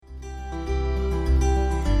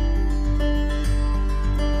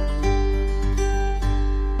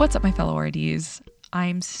What's up, my fellow RDs?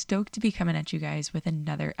 I'm stoked to be coming at you guys with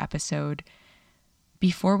another episode.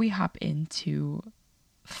 Before we hop into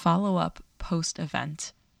follow-up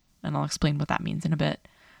post-event, and I'll explain what that means in a bit,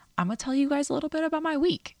 I'm going to tell you guys a little bit about my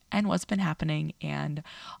week and what's been happening and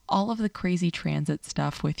all of the crazy transit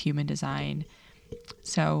stuff with human design.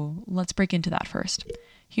 So let's break into that first.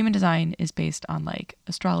 Human design is based on like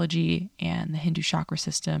astrology and the Hindu chakra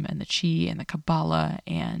system and the chi and the Kabbalah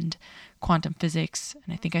and quantum physics.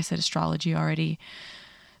 And I think I said astrology already.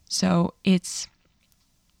 So it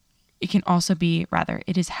can also be,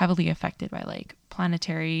 it is heavily affected by like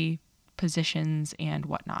planetary positions and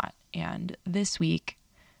whatnot. And this week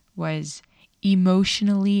was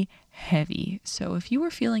emotionally heavy. So if you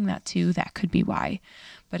were feeling that too, that could be why.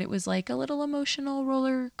 But it was like a little emotional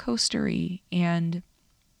roller coastery, and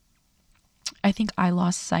I think I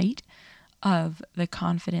lost sight of the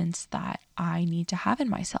confidence that I need to have in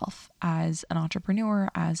myself as an entrepreneur,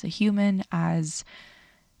 as a human, as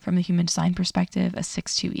from the human design perspective, a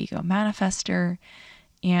 6-2 ego manifester.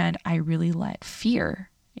 And I really let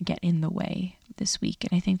fear get in the way this week.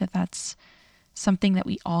 And I think that that's something that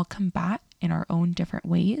we all combat in our own different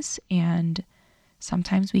ways. And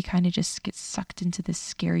sometimes we kind of just get sucked into this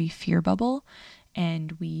scary fear bubble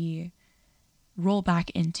and we roll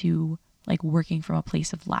back into like working from a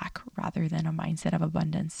place of lack rather than a mindset of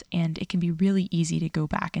abundance. And it can be really easy to go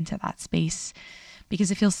back into that space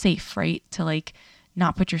because it feels safe, right? To like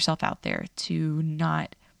not put yourself out there, to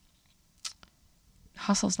not,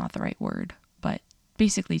 hustle's not the right word, but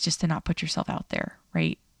basically just to not put yourself out there,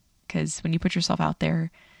 right? Because when you put yourself out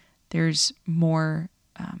there, there's more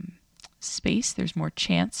space, there's more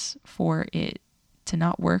chance for it to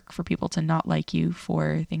not work, for people to not like you,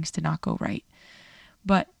 for things to not go right.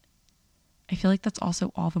 But I feel like that's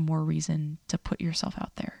also all the more reason to put yourself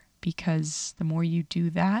out there, because the more you do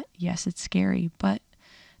that, yes, it's scary, but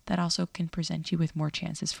that also can present you with more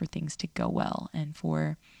chances for things to go well and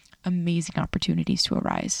for amazing opportunities to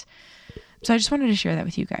arise. So I just wanted to share that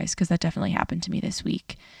with you guys because that definitely happened to me this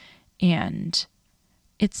week. And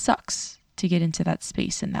it sucks to get into that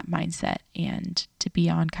space and that mindset and to be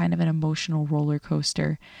on kind of an emotional roller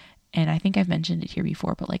coaster. And I think I've mentioned it here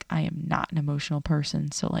before, but like I am not an emotional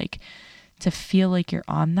person. So like to feel like you're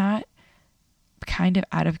on that kind of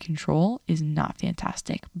out of control is not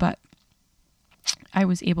fantastic. But I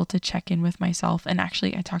was able to check in with myself. And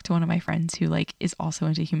actually I talked to one of my friends who like is also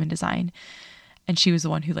into human design. And she was the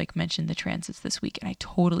one who like mentioned the transits this week. And I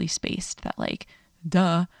totally spaced that like,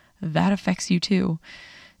 duh, that affects you too.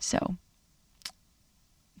 So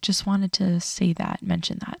just wanted to say that,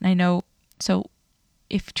 mention that. And I know, so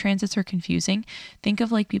if transits are confusing, think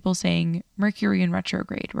of like people saying Mercury in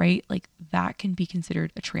retrograde, right? Like that can be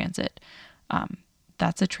considered a transit.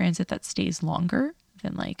 That's a transit that stays longer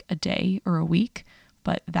than like a day or a week,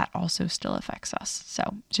 but that also still affects us.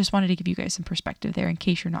 So just wanted to give you guys some perspective there in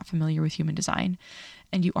case you're not familiar with human design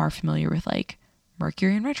and you are familiar with like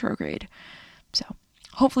Mercury in retrograde. So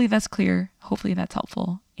hopefully that's clear. Hopefully that's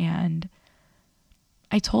helpful. And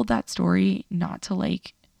I told that story not to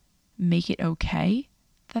like make it okay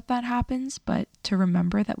that happens, but to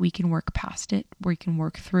remember that we can work past it, we can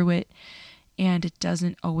work through it. And it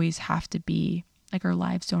doesn't always have to be like, our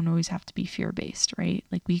lives don't always have to be fear-based, right?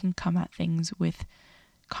 Like we can come at things with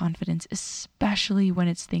confidence, especially when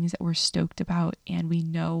it's things that we're stoked about. And we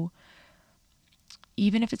know,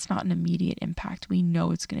 even if it's not an immediate impact, we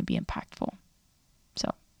know it's going to be impactful. So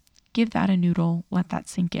give that a noodle, let that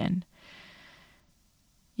sink in.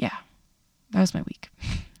 Yeah, that was my week.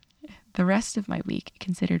 The rest of my week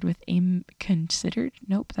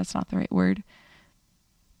nope, that's not the right word.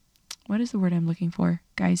 What is the word I'm looking for?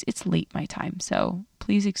 Guys, it's late my time, so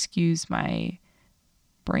please excuse my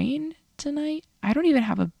brain tonight. I don't even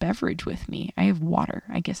have a beverage with me. I have water.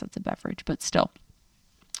 I guess that's a beverage, but still.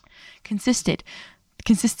 Consisted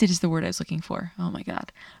is the word I was looking for. Oh my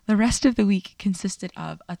God. The rest of the week consisted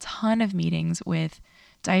of a ton of meetings with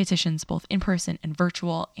dietitians, both in person and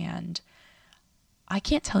virtual, and I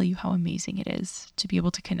can't tell you how amazing it is to be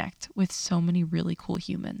able to connect with so many really cool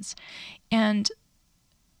humans. And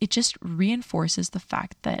it just reinforces the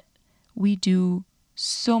fact that we do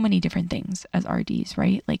so many different things as RDs,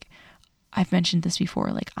 right? Like I've mentioned this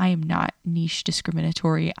before, like I am not niche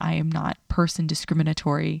discriminatory. I am not person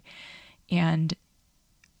discriminatory. And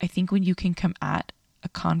I think when you can come at a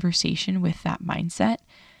conversation with that mindset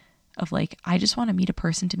of like, I just want to meet a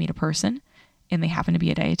person to meet a person, and they happen to be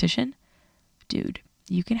a dietitian, dude,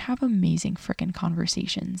 you can have amazing freaking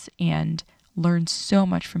conversations and learn so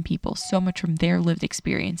much from people, so much from their lived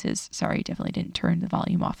experiences. Sorry, definitely didn't turn the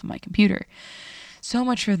volume off of my computer. So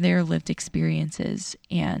much from their lived experiences.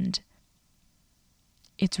 And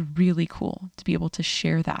it's really cool to be able to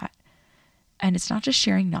share that. And it's not just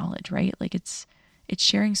sharing knowledge, right? Like it's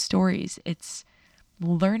sharing stories. It's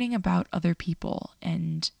learning about other people.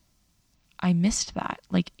 And I missed that.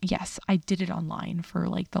 Like, yes, I did it online for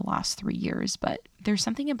like the last 3 years, but there's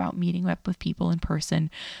something about meeting up with people in person,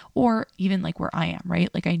 or even like where I am, right?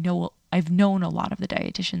 Like I've known a lot of the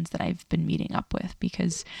dietitians that I've been meeting up with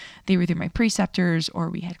because they were either my preceptors or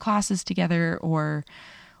we had classes together or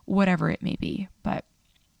whatever it may be. But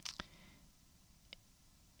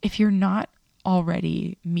if you're not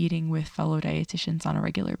already meeting with fellow dietitians on a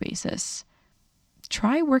regular basis,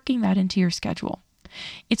 try working that into your schedule.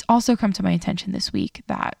 It's also come to my attention this week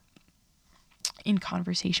that in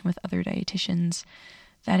conversation with other dietitians,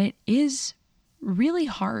 that it is really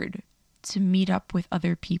hard to meet up with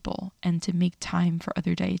other people and to make time for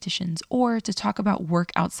other dietitians, or to talk about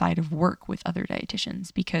work outside of work with other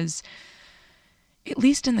dietitians, because at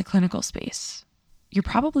least in the clinical space, you're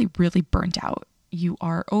probably really burnt out. You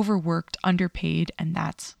are overworked, underpaid, and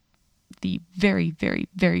that's the very, very,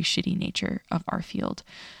 very shitty nature of our field.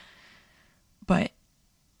 But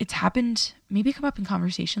it's happened, maybe come up in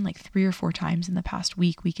conversation like 3 or 4 times in the past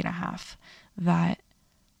week and a half, that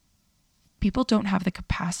people don't have the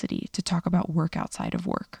capacity to talk about work outside of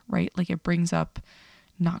work, right? Like it brings up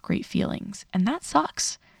not great feelings, and that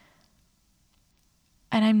sucks.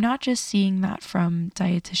 And I'm not just seeing that from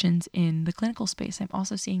dietitians in the clinical space. I'm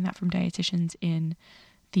also seeing that from dietitians in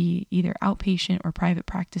the either outpatient or private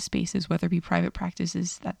practice spaces, whether it be private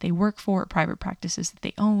practices that they work for or private practices that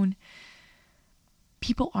they own.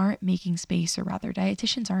 People aren't making space, or rather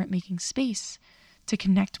dietitians aren't making space to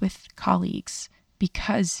connect with colleagues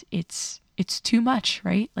because it's too much,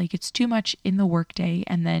 right? Like it's too much in the workday,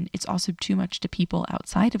 and then it's also too much to people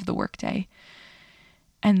outside of the workday.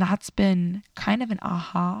 And that's been kind of an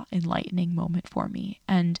aha, enlightening moment for me.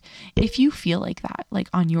 And if you feel like that, like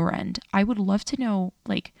on your end, I would love to know,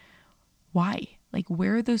 like, why? Like,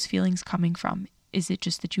 where are those feelings coming from? Is it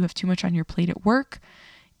just that you have too much on your plate at work?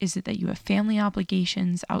 Is it that you have family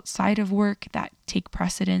obligations outside of work that take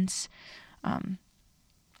precedence? I'm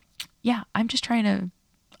just trying to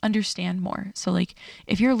understand more. So like,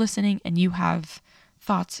 if you're listening and you have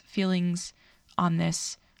thoughts, feelings on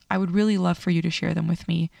this, I would really love for you to share them with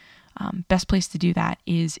me. Best place to do that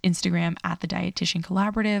is Instagram at the Dietitian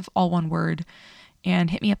Collaborative, all one word, and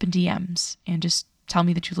hit me up in DMs and just tell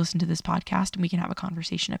me that you listened to this podcast and we can have a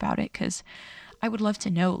conversation about it. Because I would love to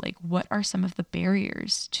know, like, what are some of the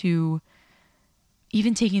barriers to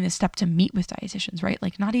even taking the step to meet with dietitians, right?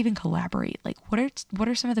 Like not even collaborate. Like what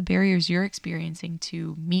are some of the barriers you're experiencing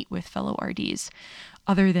to meet with fellow RDs,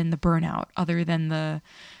 other than the burnout, other than the,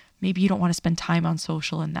 maybe you don't want to spend time on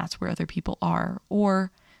social and that's where other people are,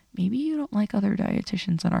 or maybe you don't like other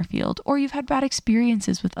dietitians in our field, or you've had bad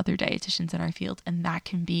experiences with other dietitians in our field, and that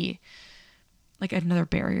can be like another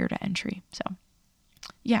barrier to entry. So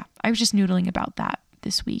yeah, I was just noodling about that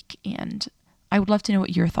this week, and I would love to know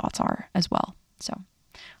what your thoughts are as well. So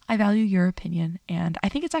I value your opinion, and I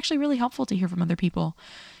think it's actually really helpful to hear from other people,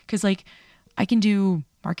 because like I can do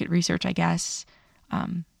market research, I guess.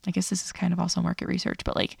 I guess this is kind of also market research,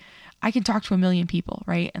 but like I can talk to a million people,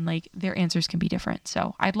 right? And like their answers can be different.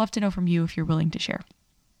 So I'd love to know from you if you're willing to share.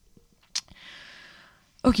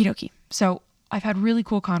 Okie dokie. So I've had really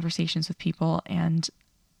cool conversations with people, and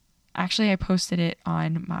actually I posted it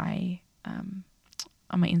on my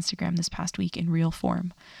Instagram this past week in real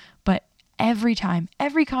form. But every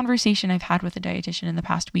conversation I've had with a dietitian in the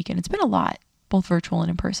past week, and it's been a lot, both virtual and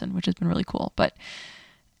in person, which has been really cool. But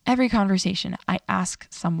every conversation I ask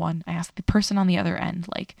the person on the other end,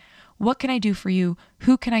 like, what can I do for you?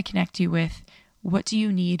 Who can I connect you with? What do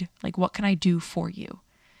you need? Like, what can I do for you?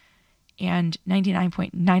 And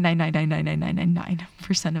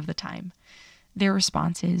 99.9999999% of the time, their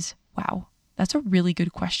response is, wow, that's a really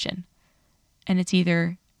good question. And it's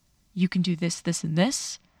either you can do this, this, and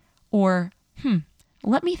this, or,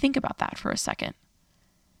 let me think about that for a second.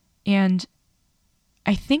 And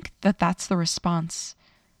I think that that's the response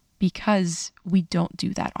because we don't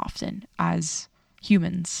do that often as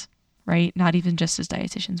humans, right? Not even just as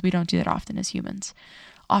dietitians. We don't do that often as humans.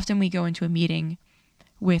 Often we go into a meeting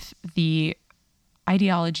with the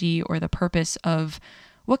ideology or the purpose of,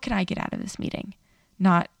 what can I get out of this meeting?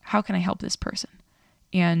 Not, how can I help this person?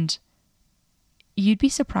 And you'd be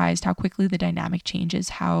surprised how quickly the dynamic changes,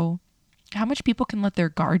 how much people can let their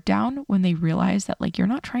guard down when they realize that like you're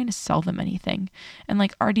not trying to sell them anything. And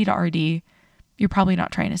like RD to RD, you're probably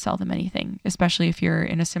not trying to sell them anything, especially if you're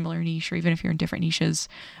in a similar niche or even if you're in different niches,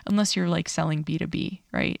 unless you're like selling B2B,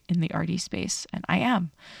 right, in the RD space. And I am.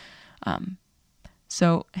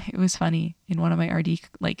 So it was funny in one of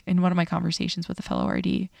my conversations with a fellow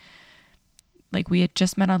RD, like we had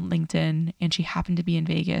just met on LinkedIn and she happened to be in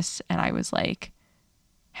Vegas. And I was like,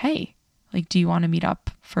 hey, like, do you want to meet up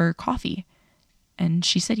for coffee? And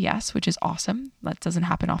she said yes, which is awesome. That doesn't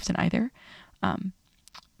happen often either.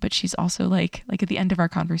 But she's also like at the end of our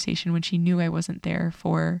conversation, when she knew I wasn't there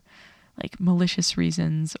for like malicious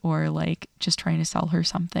reasons or like just trying to sell her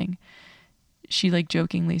something, she like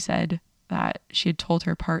jokingly said that she had told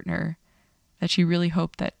her partner that she really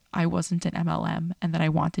hoped that I wasn't an MLM and that I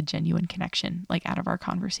wanted genuine connection, like out of our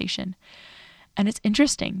conversation. And it's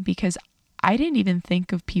interesting because I didn't even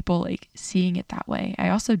think of people like seeing it that way. I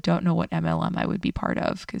also don't know what MLM I would be part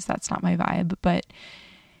of because that's not my vibe, but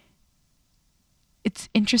it's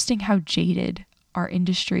interesting how jaded our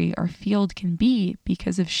industry, our field can be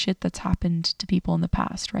because of shit that's happened to people in the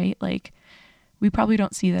past, right? Like we probably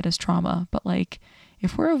don't see that as trauma, but like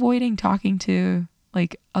if we're avoiding talking to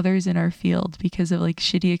like others in our field because of like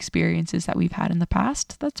shitty experiences that we've had in the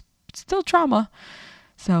past, that's still trauma.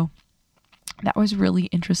 So that was really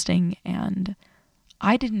interesting and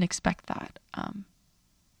I didn't expect that.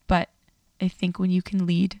 But I think when you can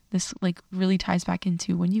lead, this like really ties back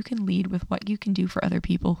into when you can lead with what you can do for other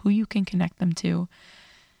people, who you can connect them to.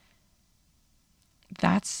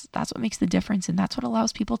 That's what makes the difference. And that's what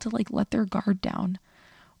allows people to like let their guard down.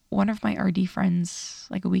 One of my RD friends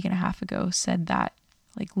like a week and a half ago said that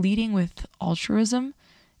like leading with altruism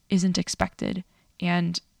isn't expected.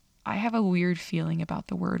 And I have a weird feeling about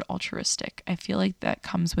the word altruistic. I feel like that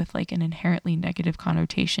comes with like an inherently negative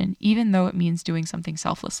connotation, even though it means doing something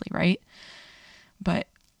selflessly, right? But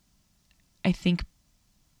I think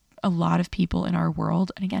a lot of people in our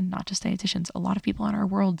world, and again, not just dietitians, a lot of people in our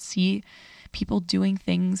world see people doing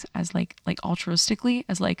things as like altruistically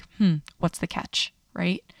as like, what's the catch,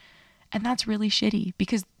 right? And that's really shitty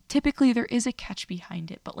because typically there is a catch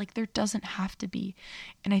behind it, but like there doesn't have to be.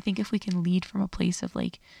 And I think if we can lead from a place of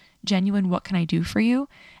like genuine, what can I do for you?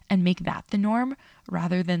 And make that the norm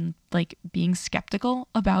rather than like being skeptical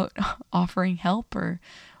about offering help or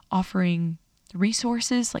offering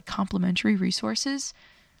resources, like complimentary resources.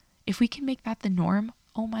 If we can make that the norm,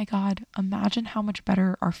 oh my God, imagine how much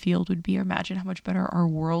better our field would be. Or imagine how much better our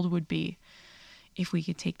world would be if we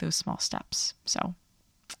could take those small steps. So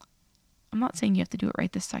I'm not saying you have to do it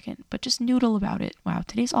right this second, but just noodle about it. Wow,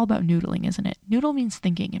 today's all about noodling, isn't it? Noodle means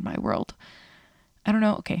thinking in my world. I don't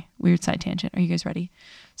know. Okay, weird side tangent. Are you guys ready?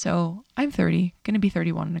 So I'm 30, going to be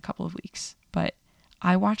 31 in a couple of weeks, but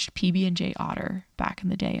I watched PB&J Otter back in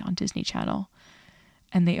the day on Disney Channel,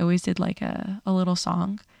 and they always did like a little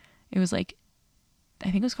song. It was like, I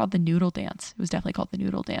think it was called the Noodle Dance. It was definitely called the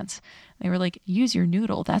Noodle Dance. They were like, use your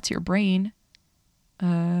noodle. That's your brain.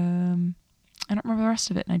 I don't remember the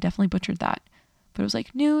rest of it, and I definitely butchered that. But it was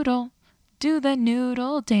like, noodle, do the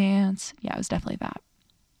noodle dance. Yeah, it was definitely that.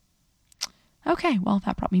 Okay, well,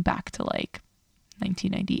 that brought me back to like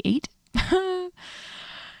 1998.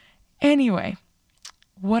 Anyway,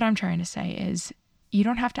 what I'm trying to say is you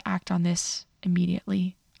don't have to act on this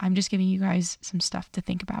immediately. I'm just giving you guys some stuff to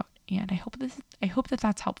think about, and I hope that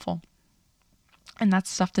that's helpful. And that's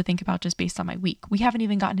stuff to think about just based on my week. We haven't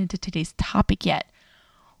even gotten into today's topic yet.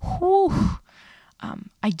 Whew.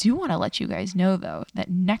 I do want to let you guys know, though, that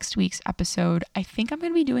next week's episode, I think I'm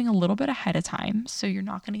going to be doing a little bit ahead of time. So you're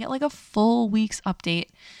not going to get like a full week's update,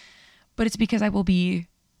 but it's because I will be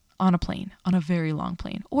on a plane, on a very long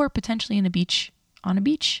plane, or potentially on a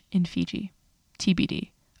beach in Fiji.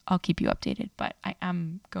 TBD. I'll keep you updated, but I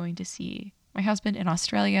am going to see my husband in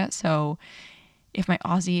Australia. So if my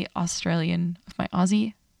Aussie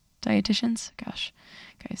dietitians, gosh,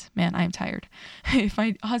 guys, man, I'm tired. If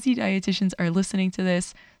my Aussie dietitians are listening to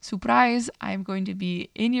this, surprise, I'm going to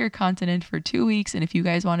be in your continent for 2 weeks. And if you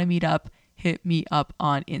guys want to meet up, hit me up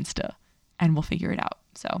on Insta and we'll figure it out.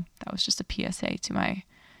 So that was just a PSA to my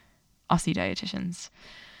Aussie dietitians.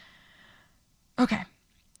 Okay.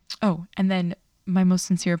 Oh, and then my most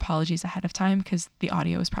sincere apologies ahead of time because the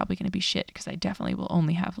audio is probably going to be shit because I definitely will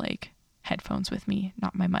only have like headphones with me,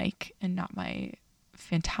 not my mic and not my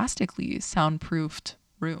fantastically soundproofed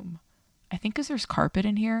room. I think because there's carpet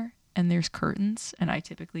in here and there's curtains, and I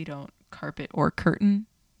typically don't carpet or curtain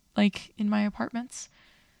like in my apartments.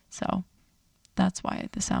 So that's why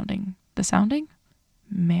the sounding,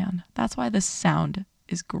 man, that's why the sound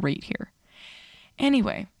is great here.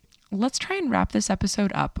 Anyway, let's try and wrap this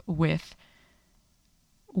episode up with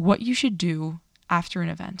what you should do after an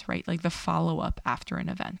event, right? Like the follow-up after an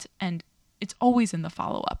event. And it's always in the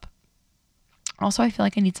follow-up. Also, I feel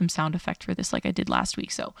like I need some sound effect for this like I did last week.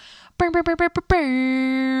 So,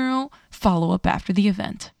 follow up after the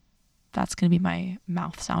event. That's going to be my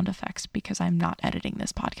mouth sound effects because I'm not editing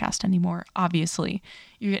this podcast anymore. Obviously,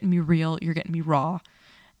 you're getting me real, you're getting me raw,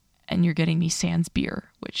 and you're getting me sans beer,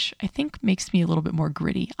 which I think makes me a little bit more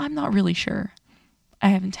gritty. I'm not really sure. I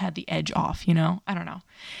haven't had the edge off, I don't know.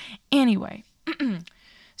 Anyway,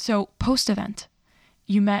 so post-event,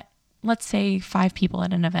 you met, let's say 5 people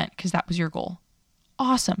at an event because that was your goal.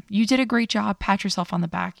 Awesome. You did a great job. Pat yourself on the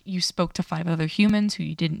back. You spoke to 5 other humans who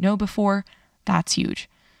you didn't know before. That's huge.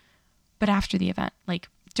 But after the event, like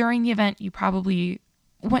during the event, you probably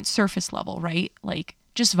went surface level, right? Like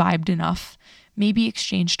just vibed enough, maybe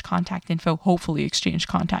exchanged contact info, hopefully exchanged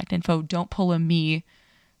contact info. Don't pull a me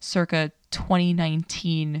circa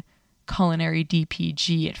 2019 culinary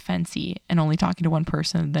DPG at Fancy and only talking to one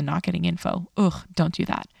person and then not getting info. Ugh, don't do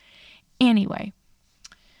that. Anyway,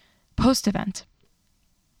 post-event,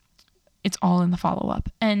 it's all in the follow-up.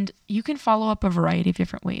 And you can follow up a variety of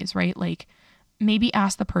different ways, right? Like maybe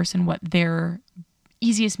ask the person what their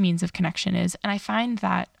easiest means of connection is. And I find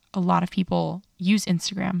that a lot of people use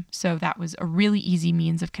Instagram. So that was a really easy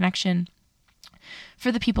means of connection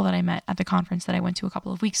for the people that I met at the conference that I went to a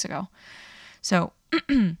couple of weeks ago. So,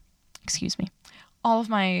 excuse me, all of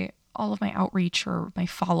my outreach or my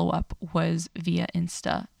follow-up was via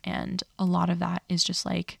Insta. And a lot of that is just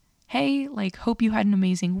like, hey, like, hope you had an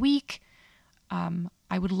amazing week.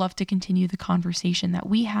 I would love to continue the conversation that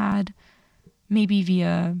we had, maybe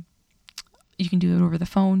via, you can do it over the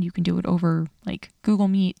phone, you can do it over like Google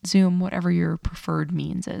Meet, Zoom, whatever your preferred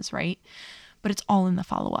means is, right? But it's all in the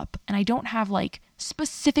follow-up. And I don't have like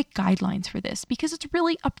specific guidelines for this because it's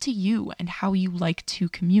really up to you and how you like to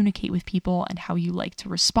communicate with people and how you like to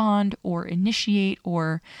respond or initiate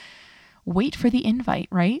or wait for the invite,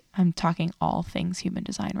 right? I'm talking all things human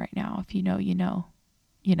design right now. If you know, you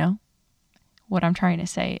know. What I'm trying to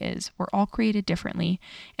say is we're all created differently.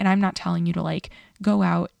 And I'm not telling you to like go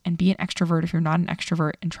out and be an extrovert if you're not an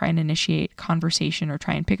extrovert and try and initiate conversation or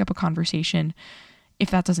try and pick up a conversation if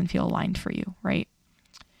that doesn't feel aligned for you, right?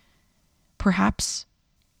 Perhaps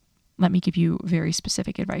let me give you very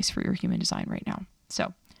specific advice for your human design right now.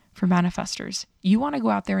 So for manifestors, you want to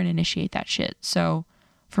go out there and initiate that shit. So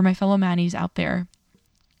for my fellow Mannies out there,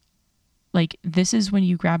 like this is when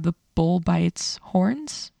you grab the bull by its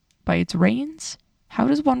horns, by its reins. How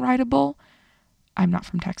does one ride a bull? I'm not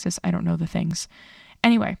from Texas. I don't know the things.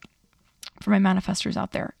 Anyway, for my manifestors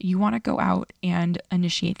out there, you want to go out and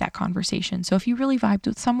initiate that conversation. So if you really vibed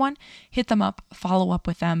with someone, hit them up, follow up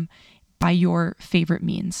with them by your favorite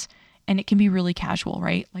means. And it can be really casual,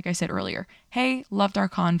 right? Like I said earlier, hey, loved our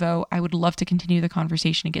convo. I would love to continue the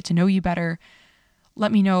conversation and get to know you better.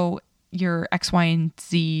 Let me know your X, Y, and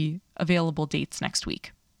Z available dates next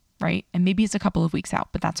week, right? And maybe it's a couple of weeks out,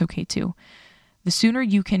 but that's okay too. The sooner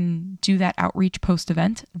you can do that outreach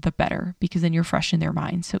post-event, the better, because then you're fresh in their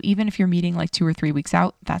minds. So even if you're meeting like 2 or 3 weeks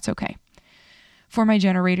out, that's okay. For my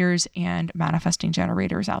generators and manifesting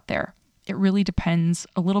generators out there, it really depends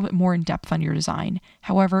a little bit more in depth on your design.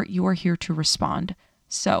 However, you are here to respond.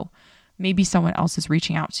 So maybe someone else is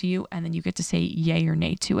reaching out to you and then you get to say yay or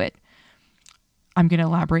nay to it. I'm going to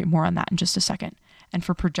elaborate more on that in just a second. And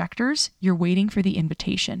for projectors, you're waiting for the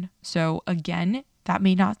invitation. So again, that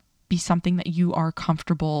may not be something that you are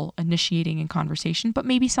comfortable initiating in conversation, but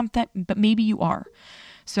maybe you are.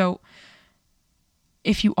 So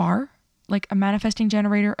if you are like a manifesting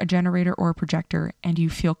generator, a generator, or a projector, and you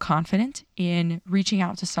feel confident in reaching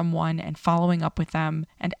out to someone and following up with them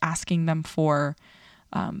and asking them for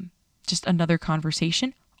just another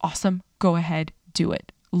conversation, awesome. Go ahead, do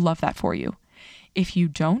it. Love that for you. If you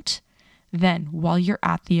don't, then while you're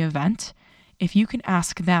at the event, if you can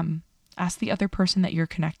ask the other person that you're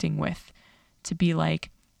connecting with to be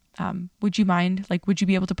like, would you mind, like, would you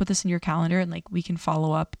be able to put this in your calendar and like, we can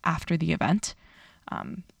follow up after the event?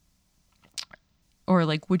 Or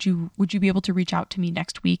like, would you be able to reach out to me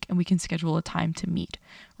next week and we can schedule a time to meet,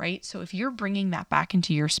 right? So if you're bringing that back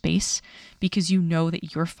into your space because you know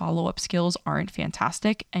that your follow-up skills aren't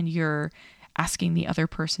fantastic and you're asking the other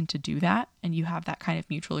person to do that and you have that kind of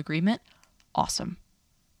mutual agreement, awesome.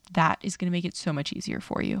 That is going to make it so much easier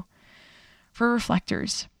for you. For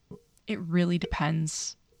reflectors, it really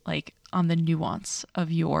depends like on the nuance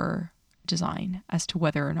of your design as to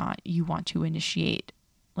whether or not you want to initiate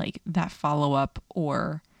like that follow-up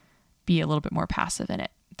or be a little bit more passive in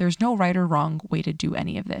it. There's no right or wrong way to do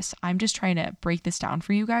any of this. I'm just trying to break this down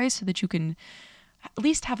for you guys so that you can at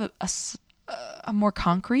least have a more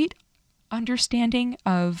concrete understanding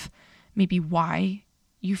of maybe why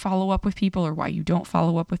you follow up with people or why you don't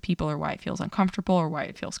follow up with people or why it feels uncomfortable or why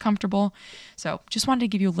it feels comfortable. So just wanted to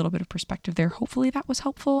give you a little bit of perspective there. Hopefully that was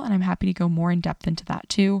helpful, and I'm happy to go more in depth into that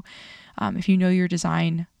too. If you know your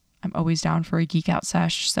design, I'm always down for a geek out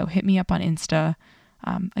sesh. So hit me up on Insta.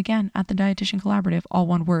 Again, at the Dietitian Collaborative, all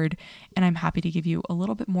one word. And I'm happy to give you a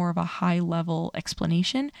little bit more of a high level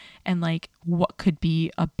explanation and like what could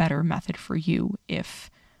be a better method for you if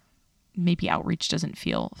maybe outreach doesn't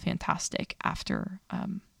feel fantastic after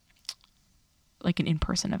like an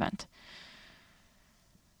in-person event.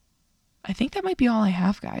 I think that might be all I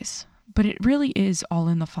have, guys. But it really is all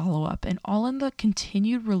in the follow-up and all in the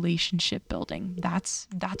continued relationship building. That's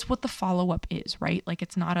what the follow-up is, right? Like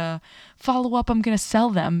it's not a follow-up, I'm going to sell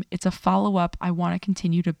them. It's a follow-up. I want to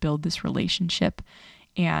continue to build this relationship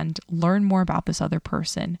and learn more about this other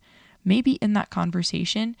person. Maybe in that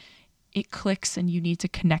conversation, it clicks and you need to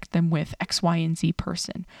connect them with X, Y, and Z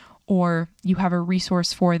person, or you have a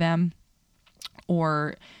resource for them,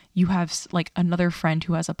 or you have like another friend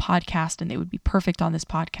who has a podcast and they would be perfect on this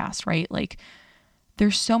podcast, right? Like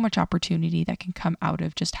there's so much opportunity that can come out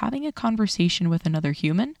of just having a conversation with another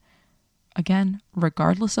human. Again,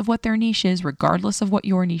 regardless of what their niche is, regardless of what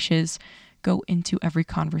your niche is, go into every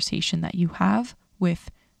conversation that you have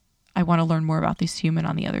with, I want to learn more about this human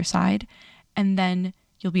on the other side. And then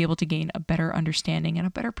you'll be able to gain a better understanding and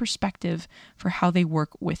a better perspective for how they work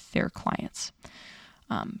with their clients.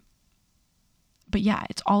 But yeah,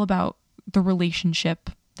 it's all about the relationship,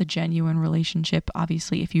 the genuine relationship.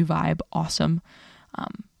 Obviously, if you vibe, awesome.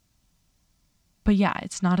 But yeah,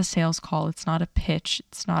 it's not a sales call. It's not a pitch.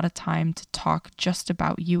 It's not a time to talk just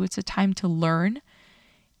about you. It's a time to learn,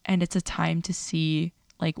 and it's a time to see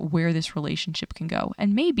like where this relationship can go.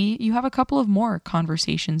 And maybe you have a couple of more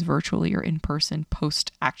conversations virtually or in person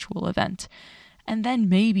post actual event. And then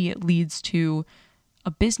maybe it leads to a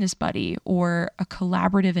business buddy or a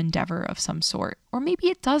collaborative endeavor of some sort, or maybe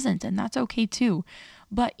it doesn't, and that's okay too.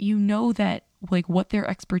 But you know that like what their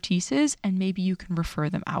expertise is, and maybe you can refer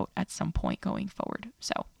them out at some point going forward.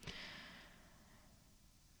 So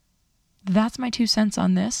that's my 2 cents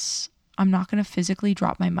on this. I'm not going to physically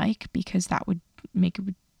drop my mic because that would mean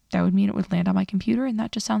it would land on my computer, and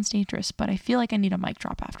that just sounds dangerous. But I feel like I need a mic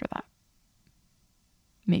drop after that.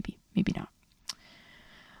 Maybe not.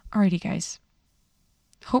 Alrighty, guys.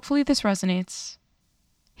 Hopefully this resonates.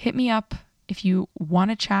 Hit me up if you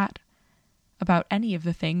want to chat about any of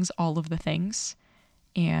the things, all of the things.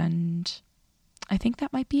 And I think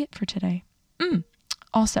that might be it for today.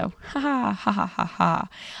 Also,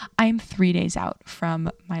 I'm 3 days out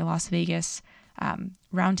from my Las Vegas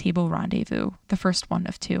roundtable rendezvous, the first one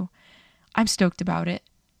of 2. I'm stoked about it.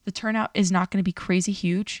 The turnout is not going to be crazy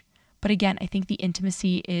huge, but again, I think the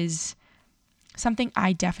intimacy is something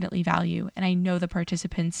I definitely value, and I know the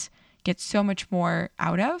participants get so much more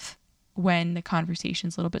out of when the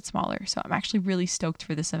conversation's a little bit smaller. So I'm actually really stoked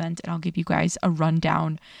for this event, and I'll give you guys a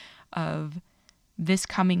rundown of this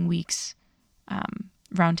coming week's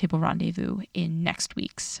roundtable rendezvous in next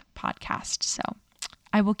week's podcast. So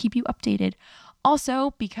I will keep you updated.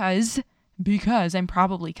 Also, because I'm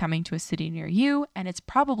probably coming to a city near you, and it's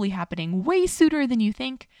probably happening way sooner than you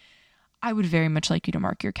think, I would very much like you to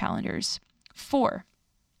mark your calendars. For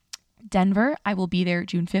Denver, I will be there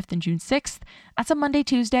June 5th and June 6th. That's a Monday,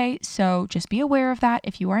 Tuesday, so just be aware of that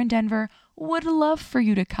if you are in Denver. Would love for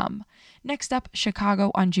you to come. Next up,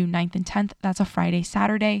 Chicago on June 9th and 10th. That's a Friday,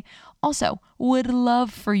 Saturday. Also, would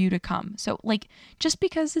love for you to come. So like, just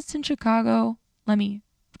because it's in Chicago,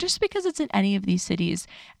 just because it's in any of these cities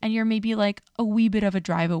and you're maybe like a wee bit of a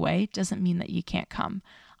drive away doesn't mean that you can't come.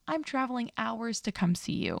 I'm traveling hours to come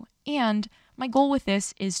see you. And my goal with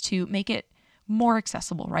this is to make it more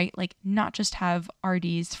accessible, right? Like not just have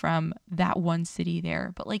RDs from that one city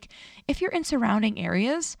there, but like if you're in surrounding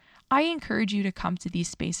areas, I encourage you to come to these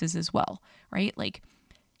spaces as well, right? Like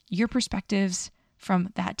your perspectives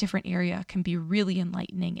from that different area can be really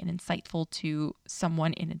enlightening and insightful to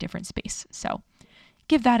someone in a different space. So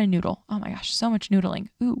give that a noodle. Oh my gosh, so much noodling.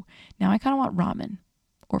 Ooh, now I kind of want ramen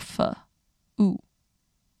or pho. Ooh.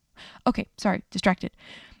 Okay, sorry, distracted.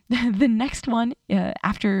 The next one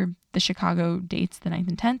after the Chicago dates, the 9th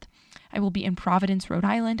and 10th, I will be in Providence, Rhode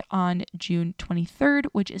Island on June 23rd,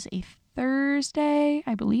 which is a Thursday,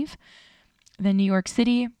 I believe. Then New York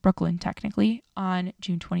City, Brooklyn technically, on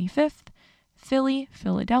June 25th. Philly,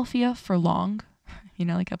 Philadelphia for long. You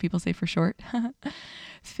know, like how people say for short.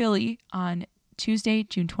 Philly on Tuesday,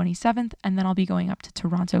 June 27th. And then I'll be going up to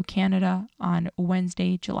Toronto, Canada on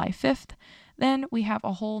Wednesday, July 5th. Then we have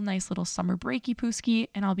a whole nice little summer breaky pooski,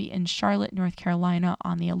 and I'll be in Charlotte, North Carolina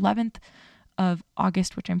on the 11th of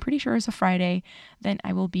August, which I'm pretty sure is a Friday. Then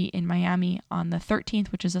I will be in Miami on the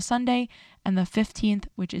 13th, which is a Sunday, and the 15th,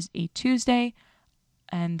 which is a Tuesday.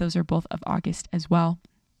 And those are both of August as well.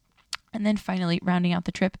 And then finally rounding out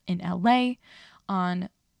the trip in LA on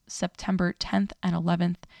September 10th and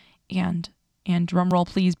 11th and drum roll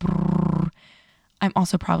please, brrr, I'm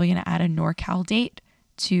also probably going to add a NorCal date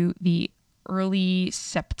to the early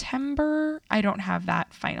September. I don't have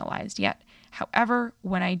that finalized yet. However,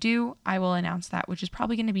 when I do, I will announce that, which is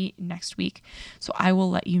probably going to be next week. So I will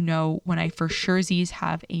let you know when I for surezies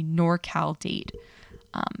have a NorCal date.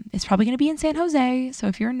 It's probably going to be in San Jose. So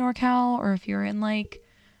if you're in NorCal or if you're in like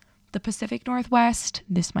the Pacific Northwest,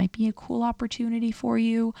 this might be a cool opportunity for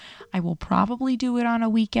you. I will probably do it on a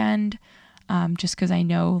weekend, just because I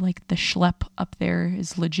know like the schlep up there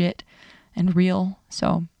is legit and real.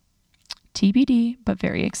 So TBD, but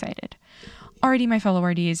very excited. Alrighty, my fellow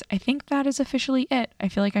RDs, I think that is officially it. I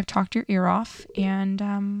feel like I've talked your ear off,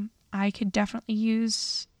 and I could definitely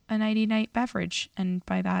use a nighty-night beverage. And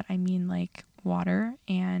by that, I mean like water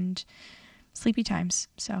and sleepy times.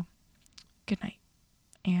 So good night,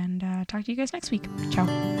 and talk to you guys next week.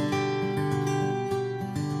 Ciao.